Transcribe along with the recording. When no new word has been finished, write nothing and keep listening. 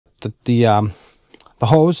the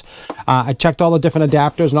hose. I checked all the different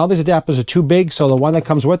adapters, and all these adapters are too big, so the one that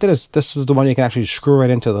comes with it is, this is the one you can actually screw right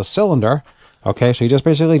into the cylinder. Okay, so you just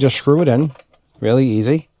basically just screw it in, really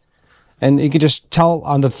easy. And you can just tell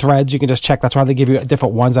on the threads, you can just check. That's why they give you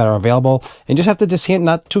different ones that are available. And you just have to just hand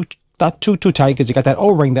not too tight, because you got that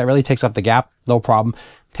O-ring that really takes up the gap. No problem.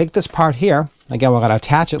 Take this part here. Again, we're going to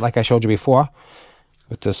attach it like I showed you before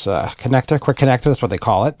with this connector, quick connector. That's what they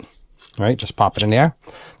call it. All right, just pop it in there.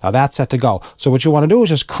 Now that's set to go. So what you want to do is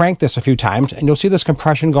just crank this a few times, and you'll see this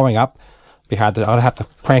compression going up. I'm going to have to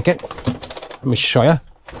crank it. Let me show you.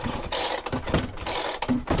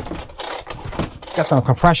 It's got some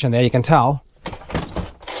compression there, you can tell.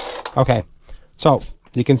 Okay, so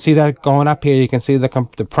you can see that going up here. You can see the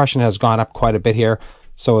compression has gone up quite a bit here.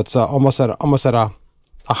 So it's almost at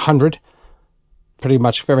 100. Pretty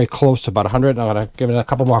much very close to about 100. I'm going to give it a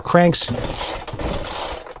couple more cranks.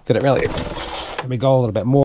 Did it really? Let me go a little bit more.